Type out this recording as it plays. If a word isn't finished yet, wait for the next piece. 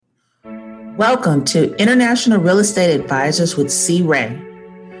Welcome to International Real Estate Advisors with C. Ray.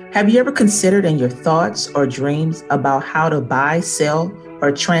 Have you ever considered in your thoughts or dreams about how to buy, sell,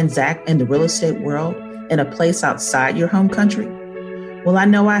 or transact in the real estate world in a place outside your home country? Well, I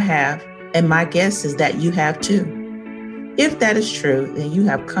know I have, and my guess is that you have too. If that is true, then you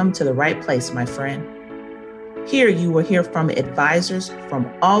have come to the right place, my friend. Here you will hear from advisors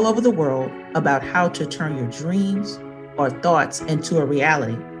from all over the world about how to turn your dreams or thoughts into a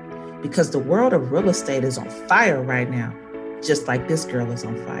reality. Because the world of real estate is on fire right now, just like this girl is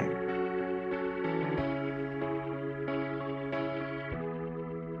on fire.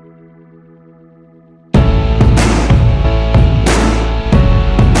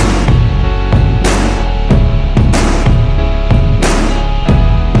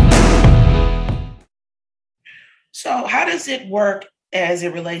 So how does it work as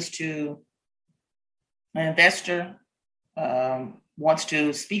it relates to an investor wants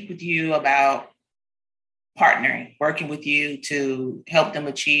to speak with you about partnering, working with you to help them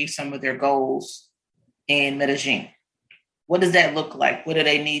achieve some of their goals in Medellín? What does that look like? What do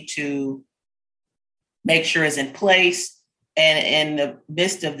they need to make sure is in place? And in the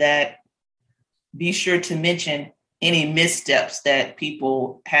midst of that, be sure to mention any missteps that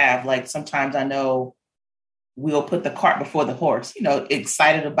people have. Like sometimes I know we'll put the cart before the horse,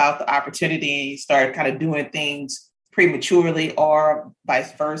 excited about the opportunity and you start kind of doing things prematurely or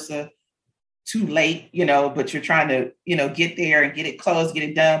vice versa, too late, but you're trying to, get there and get it closed, get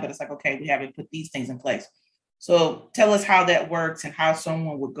it done. But it's like, okay, we haven't put these things in place. So tell us how that works and how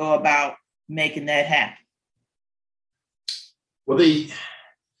someone would go about making that happen. Well, the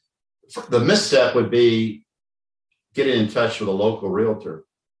misstep would be getting in touch with a local realtor,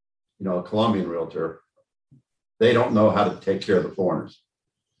 a Colombian realtor. They don't know how to take care of the foreigners.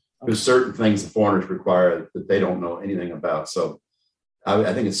 There's certain things the foreigners require that they don't know anything about. So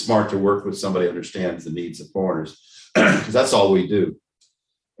I think it's smart to work with somebody who understands the needs of foreigners because that's all we do.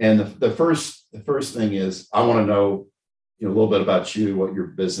 And the first thing is I want to know, a little bit about you, what your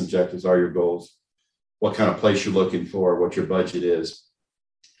business objectives are, your goals, what kind of place you're looking for, what your budget is.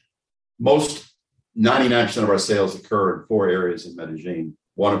 Most 99% of our sales occur in 4 areas in Medellín,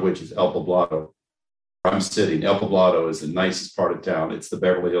 one of which is El Poblado. I'm sitting. El Poblado is the nicest part of town. It's the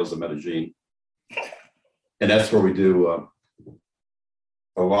Beverly Hills of Medellín. And that's where we do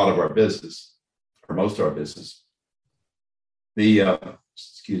a lot of our business, or most of our business.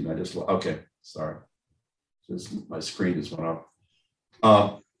 Excuse me, okay, sorry. My screen just went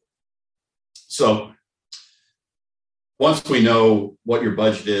off. So once we know what your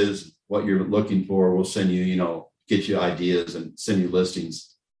budget is, what you're looking for, we'll send you, get you ideas and send you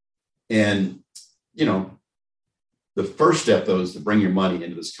listings. And the first step, though, is to bring your money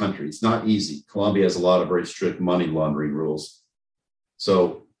into this country. It's not easy. Colombia has a lot of very strict money laundering rules.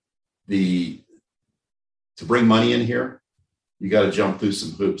 So to bring money in here, you got to jump through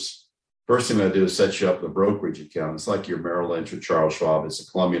some hoops. First thing I do is set you up with a brokerage account. It's like your Merrill Lynch or Charles Schwab. It's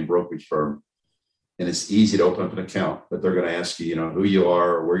a Colombian brokerage firm. And it's easy to open up an account, but they're going to ask you, who you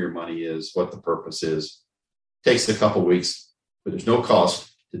are, or where your money is, what the purpose is. It takes a couple of weeks, but there's no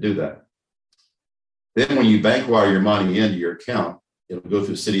cost to do that. Then when you bank wire your money into your account, it'll go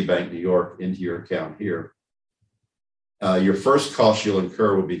through Citibank New York into your account here. Your first cost you'll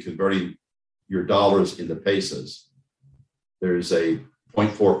incur will be converting your dollars into pesos. There's a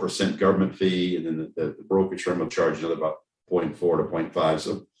 0.4% government fee, and then the brokerage firm will charge another about 0.4 to 0.5.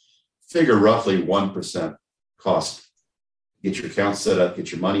 So figure roughly 1% cost. Get your account set up,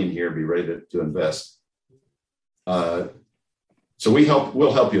 get your money in here, be ready to invest. So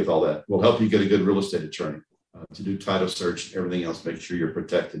we'll help you with all that. We'll help you get a good real estate attorney to do title search and everything else, make sure you're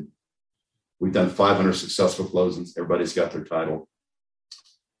protected. We've done 500 successful closings. Everybody's got their title.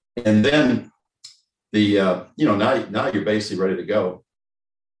 And then now you're basically ready to go.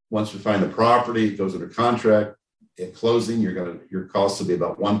 Once we find the property, it goes under contract. At closing, your costs will be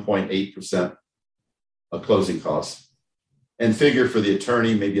about 1.8% of closing costs. And figure for the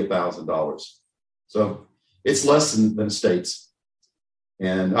attorney, maybe $1,000. So it's less than the States.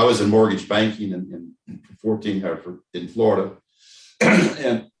 And I was in mortgage banking in Florida.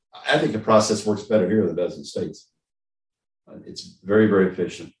 And I think the process works better here than it does in the States. It's very, very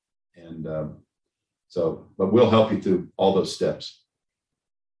efficient. And but we'll help you through all those steps.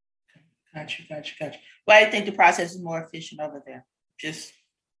 Gotcha. Well, I think the process is more efficient over there, just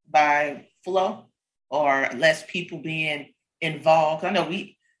by flow or less people being involved. I know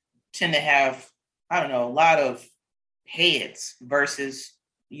we tend to have, a lot of heads versus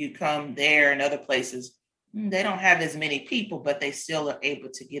you come there and other places, they don't have as many people, but they still are able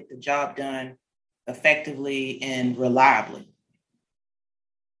to get the job done effectively and reliably.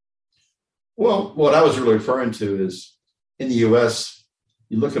 Well, what I was really referring to is in the US,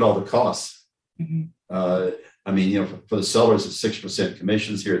 you look at all the costs. Mhm. I mean, for the sellers, it's 6%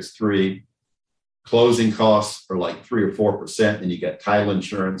 commissions. Here it's 3. Closing costs are like 3 or 4%. And you get title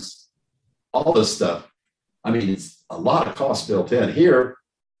insurance, all this stuff. I mean, it's a lot of costs built in. Here,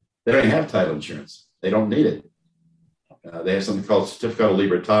 they don't have title insurance. They don't need it. They have something called Certificate of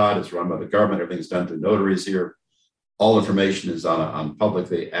Libertad. It's run by the government. Everything's done through notaries here. All information is on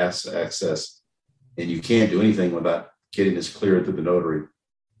publicly access, and you can't do anything without getting this cleared through the notary.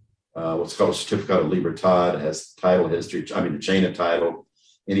 What's called a Certificate of Libertad. It has title history, the chain of title,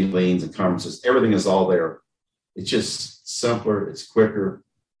 any liens, encumbrances, everything is all there. It's just simpler, it's quicker,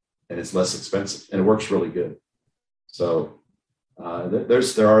 and it's less expensive, and it works really good. So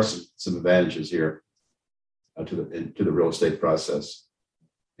there are some advantages here to the real estate process,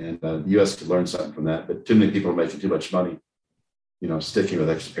 and the U.S. could learn something from that. But too many people are making too much money, sticking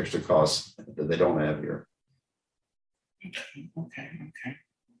with extra costs that they don't have here. Okay.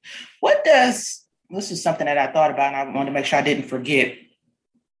 This is something that I thought about, and I want to make sure I didn't forget.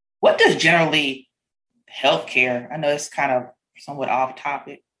 What does generally healthcare? I know it's kind of somewhat off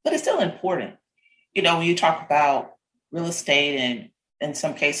topic, but it's still important. When you talk about real estate, and in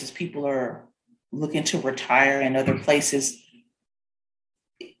some cases, people are looking to retire in other places.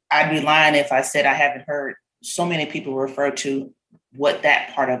 I'd be lying if I said I haven't heard so many people refer to what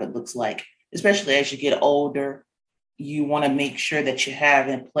that part of it looks like, especially as you get older. You want to make sure that you have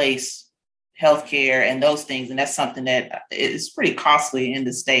in place healthcare and those things. And that's something that is pretty costly in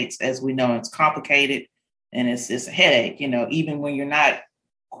the States. As we know, it's complicated and it's a headache, even when you're not,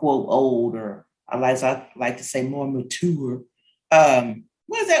 quote, old, or I like to say more mature. What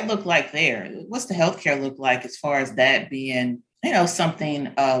does that look like there? What's the healthcare look like as far as that being, something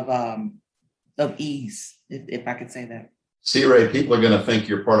of ease, if I could say that? See, Ray, people are going to think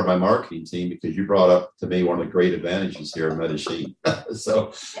you're part of my marketing team because you brought up to me one of the great advantages here in Medellín.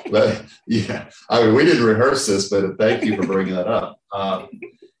 So, but yeah, we didn't rehearse this, but thank you for bringing that up.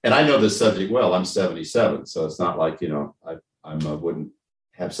 And I know this subject well. I'm 77, so it's not like I wouldn't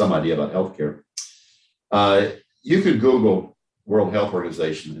have some idea about healthcare. You could Google World Health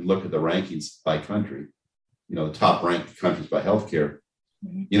Organization and look at the rankings by country. The top ranked countries by healthcare.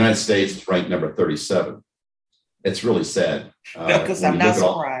 Mm-hmm. United States is ranked number 37. It's really sad. Because I'm not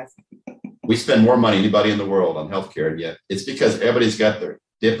surprised. We spend more money than anybody in the world on healthcare, and yet it's because everybody's got their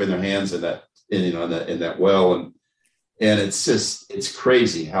dip in their hands in that well, and it's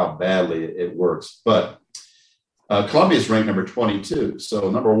crazy how badly it works. But Colombia is ranked number 22,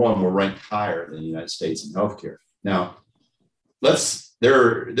 so number 1, we're ranked higher than the United States in healthcare. Now, this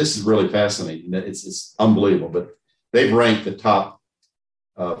is really fascinating. It's unbelievable, but they've ranked the top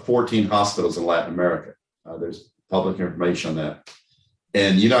 14 hospitals in Latin America. There's public information on that.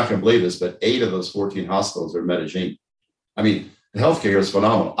 And you're not going to believe this, but 8 of those 14 hospitals are in Medellín. I mean, the healthcare here is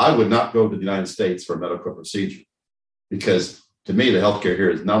phenomenal. I would not go to the United States for a medical procedure because to me, the healthcare here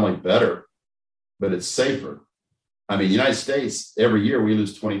is not only better, but it's safer. I mean, the United States, every year we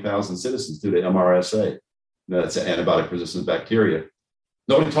lose 20,000 citizens due to MRSA. That's antibiotic resistant bacteria.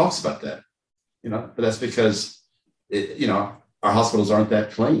 Nobody talks about that, but that's because, our hospitals aren't that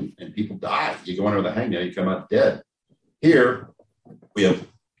clean and people die. You go under the hangnail, you come out dead. Here, we have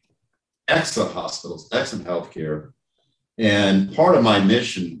excellent hospitals, excellent healthcare. And part of my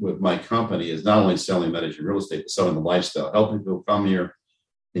mission with my company is not only selling Medellín real estate, but selling the lifestyle, helping people come here,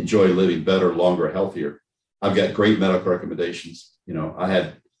 enjoy living better, longer, healthier. I've got great medical recommendations. I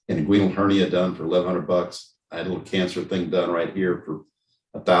had an inguinal hernia done for $1,100. I had a little cancer thing done right here for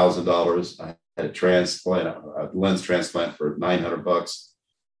 $1,000. I had a lens transplant for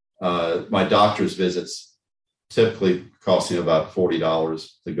 $900. My doctor's visits typically cost me about $40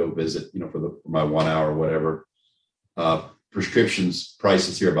 to go visit, for my 1 hour or whatever. Prescriptions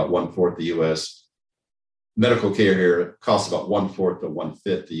prices here about 1/4 the US. Medical care here costs about 1/4 to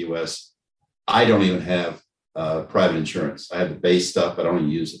 1/5 the US. I don't even have private insurance. I have the base stuff, but I don't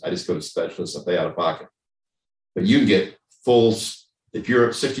even use it. I just go to specialists. I pay out of pocket. But you can get if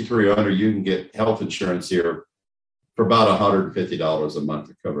you're 63 or under, you can get health insurance here for about $150 a month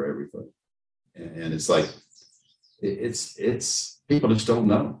to cover everything. And it's like, it's people just don't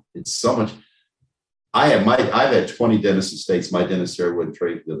know. It's so much. I've had 20 dentists in the States. My dentist here wouldn't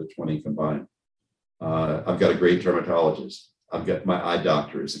trade the other 20 combined. I've got a great dermatologist. I've got my eye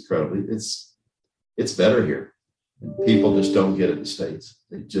doctor is incredibly. It's better here. And people just don't get it in the States.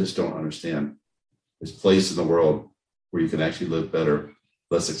 They just don't understand. There's places in the world where you can actually live better,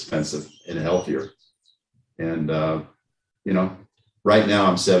 less expensive, and healthier. And, right now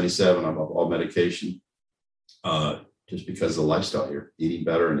I'm 77. I'm off all medication. 2 just because of the lifestyle here, eating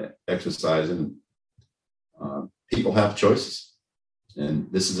better and exercising. People have choices,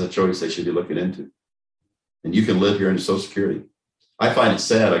 and this is a choice they should be looking into. And you can live here under Social Security. I find it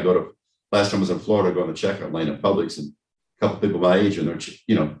sad. Last time I was in Florida, going to checkout lane at Publix, and a couple of people my age, and they're,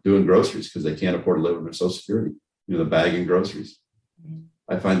 doing groceries because they can't afford to live on their Social Security, the bagging groceries.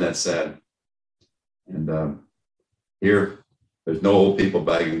 I find that sad. And here, there's no old people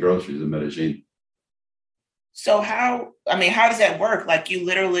bagging groceries in Medellín. So how does that work? Like, you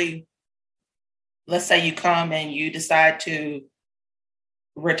literally, let's say you come and you decide to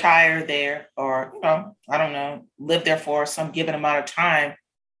retire there, or, I don't know, live there for some given amount of time.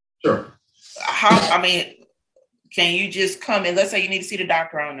 Sure. Can you just come and, let's say you need to see the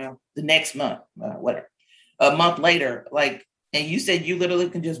doctor, I don't know, the next month, whatever, a month later, and you said you literally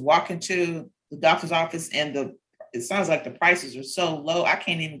can just walk into the doctor's office, and it sounds like the prices are so low, I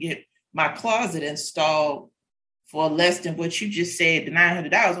can't even get my closet installed for less than what you just said, the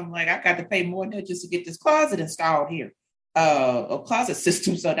 $900. I'm like, I got to pay more than that just to get this closet installed here, a closet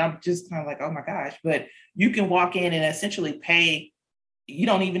system. So I'm just kind of like, oh my gosh. But you can walk in and essentially pay. You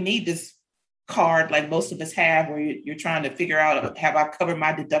don't even need this card like most of us have, where you're trying to figure out, have I covered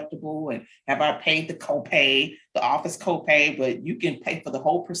my deductible and have I paid the copay, the office copay? But you can pay for the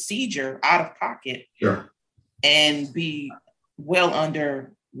whole procedure out of pocket. Sure. And be well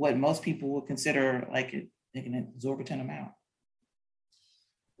under what most people would consider like an exorbitant amount.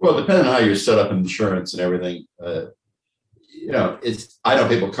 Well, depending on how you're set up in insurance and everything, I know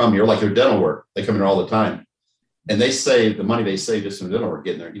people come here like their dental work. They come here all the time, and they save the money they save just from dental work,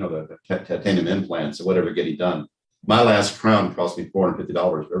 getting their, the titanium implants or whatever getting done. My last crown cost me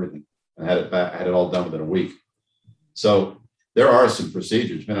 $450 for everything. I had it all done within a week. So there are some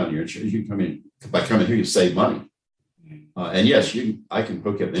procedures depending on your insurance. You can come in, by coming here, you save money. And yes, I can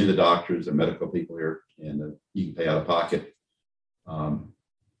hook up any of the doctors and medical people here, and you can pay out of pocket,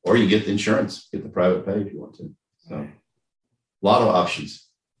 or you get the insurance, get the private pay if you want to. So, a lot of options.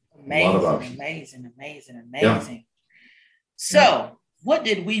 Amazing. Yeah. So, what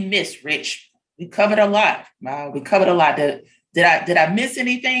did we miss, Rich? We covered a lot. Did I miss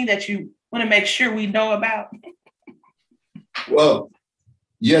anything that you want to make sure we know about? Well,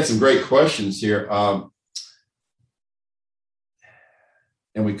 you had some great questions here.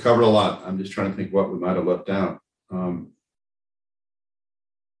 And we covered a lot. I'm just trying to think what we might have left out. I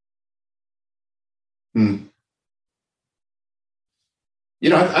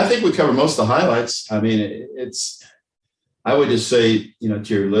think we covered most of the highlights. I mean, I would just say, to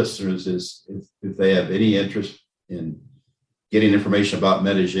your listeners, is if they have any interest in getting information about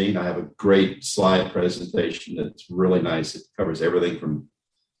Medellín, I have a great slide presentation that's really nice. It covers everything from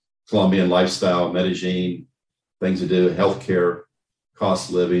Colombian lifestyle, Medellín, things to do, healthcare, cost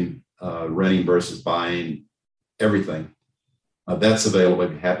of living, renting versus buying, everything. That's available.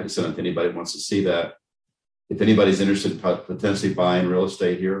 I'd be happy to send it to anybody who wants to see that. If anybody's interested in potentially buying real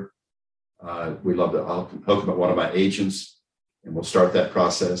estate here, we'd love to hook them up one of my agents, and we'll start that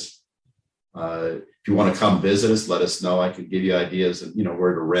process. If you want to come visit us, let us know. I can give you ideas of,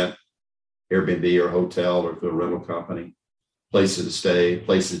 where to rent, Airbnb or hotel, or through a rental company, places to stay,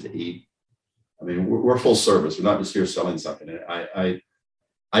 places to eat. I mean, we're full service. We're not just here selling something.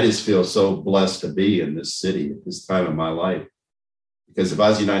 I just feel so blessed to be in this city at this time of my life. Because if I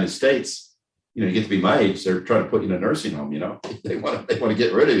was in the United States, you get to be my age, they're trying to put you in a nursing home, They want to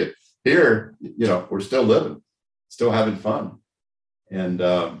get rid of you. Here, we're still living, still having fun. And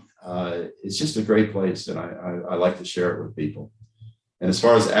it's just a great place. And I like to share it with people. And as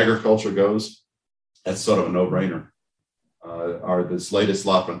far as agriculture goes, that's sort of a no-brainer. This latest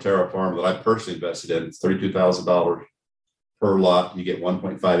La Frontera farm that I personally invested in, it's $32,000 per lot. You get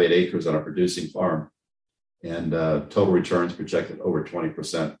 1.58 acres on a producing farm, and total returns projected over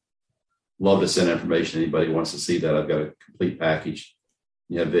 20%. Love to send information to anybody who wants to see that. I've got a complete package.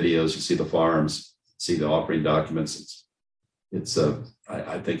 You have videos, you see the farms, see the offering documents. I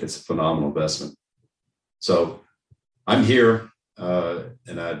think it's a phenomenal investment. So I'm here,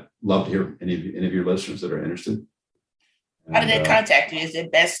 and I'd love to hear any of your listeners that are interested. How did they contact you? Is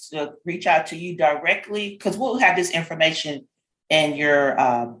it best to reach out to you directly? Because we'll have this information in your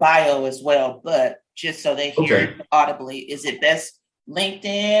bio as well, but just so they hear it audibly, is it best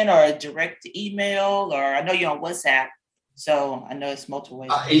LinkedIn or direct email? Or I know you're on WhatsApp, so I know it's multiple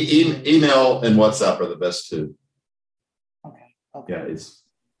ways. Email and WhatsApp are the best two. Okay. Yeah,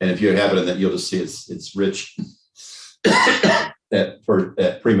 and if you have it, then you'll just see it's Rich at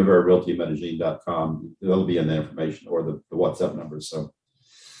primaverarealtymedellin.com. It'll be in the information or the WhatsApp number. So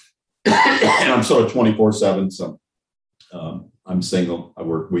and I'm sort of 24/7. So I'm single. I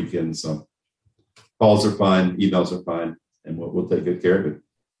work weekends. So Calls are fine, emails are fine, and we'll take good care of it.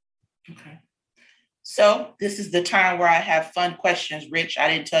 Okay. So this is the time where I have fun questions, Rich. I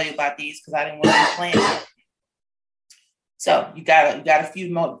didn't tell you about these because I didn't want you to plan. So you got a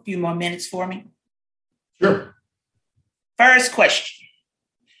few more minutes for me? Sure. First question.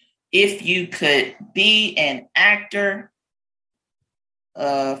 If you could be an actor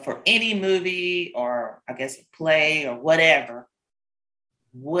for any movie or I guess a play or whatever,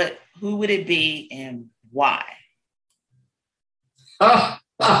 who would it be and why?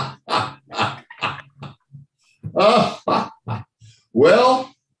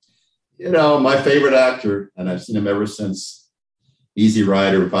 Well, my favorite actor, and I've seen him ever since Easy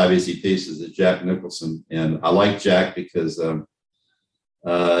Rider, Five Easy Pieces, is Jack Nicholson. And I like Jack because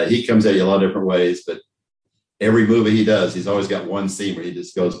he comes at you a lot of different ways, but every movie he does, he's always got one scene where he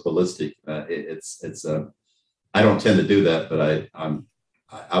just goes ballistic. I don't tend to do that, but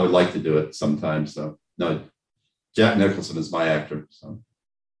I would like to do it sometimes. So no, Jack Nicholson is my actor. So.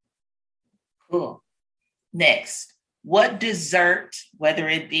 Cool. Next, what dessert, whether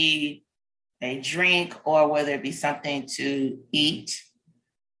it be a drink or whether it be something to eat,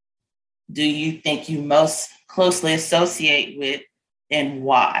 do you think you most closely associate with and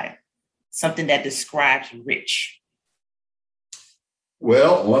why? Something that describes Rich.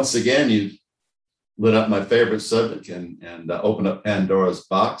 Well, once again, you lit up my favorite subject and opened up Pandora's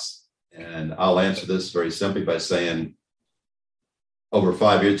box. And I'll answer this very simply by saying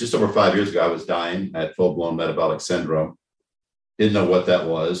just over 5 years ago, I was dying. I had full-blown metabolic syndrome. Didn't know what that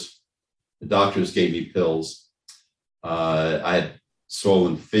was. The doctors gave me pills. I had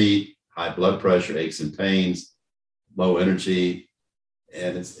swollen feet, high blood pressure, aches and pains, low energy.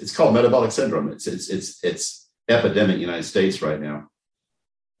 And it's called metabolic syndrome. It's epidemic in the United States right now.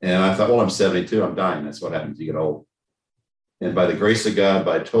 And I thought, well, I'm 72, I'm dying. That's what happens. You get old. And by the grace of God,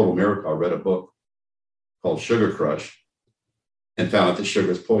 by a total miracle, I read a book called Sugar Crush and found out that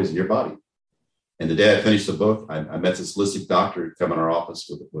sugar is poison your body. And the day I finished the book, I met this holistic doctor come in our office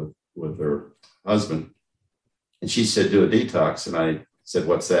with her husband. And she said, do a detox. And I said,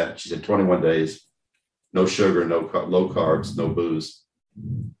 what's that? She said, 21 days, no sugar, low carbs, no booze.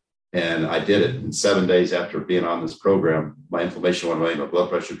 And I did it. And 7 days after being on this program, my inflammation went away, my blood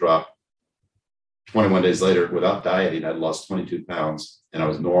pressure dropped. 21 days later, without dieting, I'd lost 22 pounds and I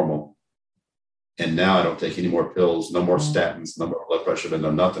was normal. And now I don't take any more pills, no more statins, no more blood pressure, no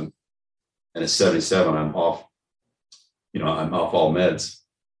nothing. And at 77, I'm off, I'm off all meds.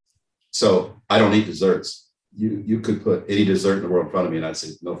 So I don't eat desserts. You could put any dessert in the world in front of me and I'd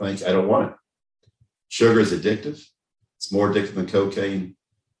say, no, thanks, I don't want it. Sugar is addictive. It's more addictive than cocaine.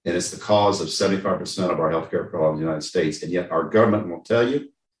 And it's the cause of 75% of our healthcare problems in the United States. And yet our government won't tell you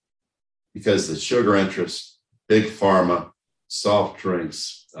because the sugar interests, big pharma, soft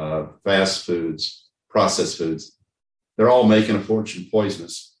drinks, fast foods, processed foods, they're all making a fortune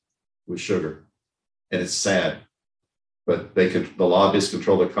poisonous with sugar. And it's sad. But the lobbyists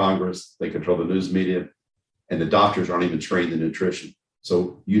control the Congress, they control the news media, and the doctors aren't even trained in nutrition.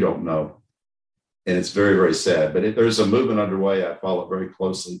 So you don't know. And it's very, very sad. But there's a movement underway. I follow it very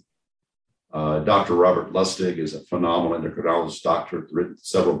closely. Dr. Robert Lustig is a phenomenal endocrinologist doctor, written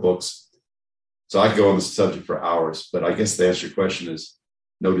several books. So I could go on this subject for hours, but I guess the answer to your question is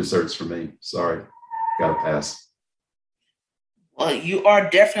no desserts for me. Sorry, got to pass. Well, you are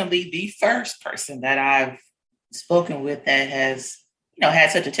definitely the first person that I've spoken with that has,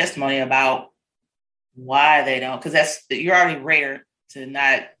 had such a testimony about why they don't, because you're already rare to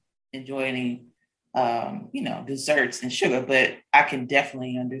not enjoy any desserts and sugar, but I can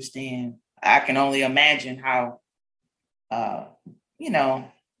definitely understand. I can only imagine how,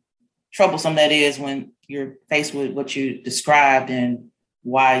 troublesome that is when you're faced with what you described and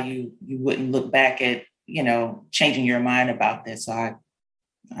why you wouldn't look back at, changing your mind about this. So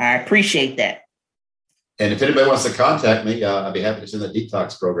I appreciate that. And if anybody wants to contact me, I'd be happy to send the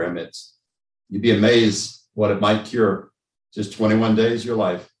detox program. You'd be amazed what it might cure. Just 21 days of your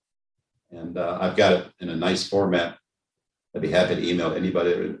life. And I've got it in a nice format. I'd be happy to email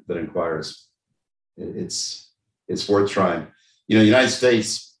anybody that inquires. It's worth trying. The United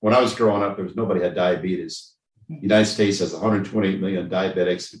States, when I was growing up, nobody had diabetes. The United States has 128 million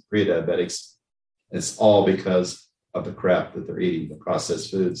diabetics and pre-diabetics. It's all because of the crap that they're eating, the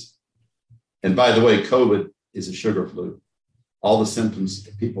processed foods. And by the way, COVID is a sugar flu. All the symptoms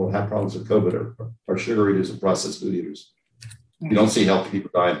people have problems with COVID are sugar eaters and processed food eaters. You don't see healthy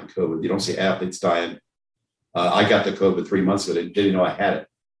people dying from COVID. You don't see athletes dying. I got the COVID 3 months ago. Didn't know I had it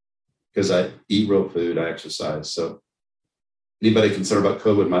because I eat real food. I exercise. So anybody concerned about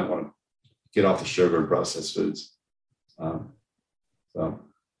COVID might want to get off the sugar and processed foods. So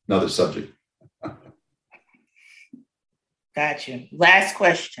another subject. Gotcha. Last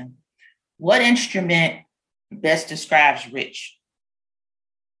question. What instrument best describes Rich?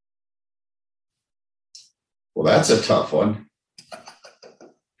 Well, that's a tough one.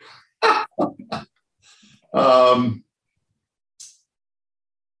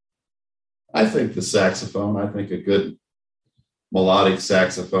 I think the saxophone. I think a good melodic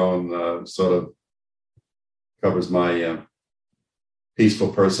saxophone sort of covers my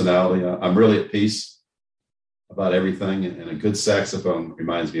peaceful personality. I'm really at peace about everything, and a good saxophone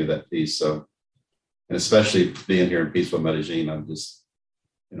reminds me of that peace. So, and especially being here in peaceful Medellín, I'm just,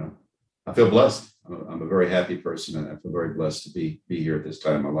 I feel blessed. I'm a very happy person, and I feel very blessed to be here at this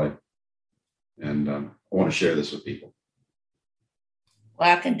time in my life. And I want to share this with people.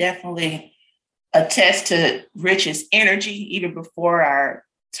 Well, I can definitely attest to Rich's energy. Even before our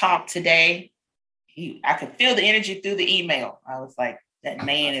talk today, I could feel the energy through the email. I was like, that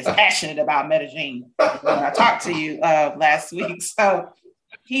man is passionate about Medellín when I talked to you last week. So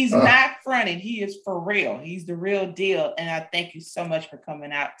he's not fronting. He is for real. He's the real deal. And I thank you so much for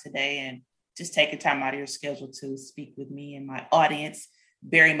coming out today and just taking time out of your schedule to speak with me and my audience.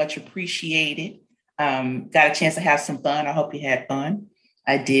 Very much appreciated. Got a chance to have some fun. I hope you had fun.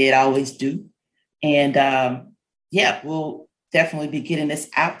 I did. I always do. And we'll definitely be getting this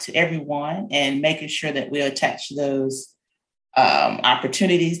out to everyone and making sure that we attach those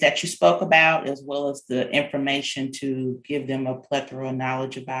opportunities that you spoke about, as well as the information to give them a plethora of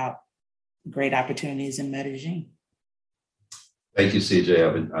knowledge about great opportunities in Medellín. Thank you,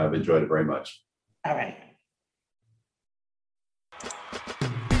 CJ. I've enjoyed it very much. All right.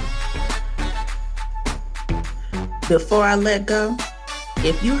 Before I let go,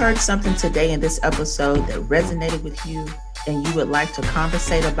 if you heard something today in this episode that resonated with you and you would like to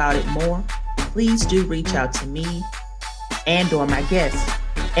conversate about it more, please do reach out to me and or my guests.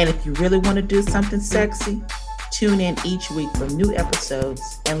 And if you really want to do something sexy, tune in each week for new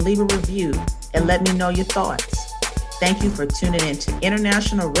episodes and leave a review and let me know your thoughts. Thank you for tuning in to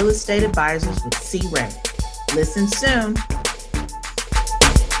International Real Estate Advisors with C. Ray. Listen soon.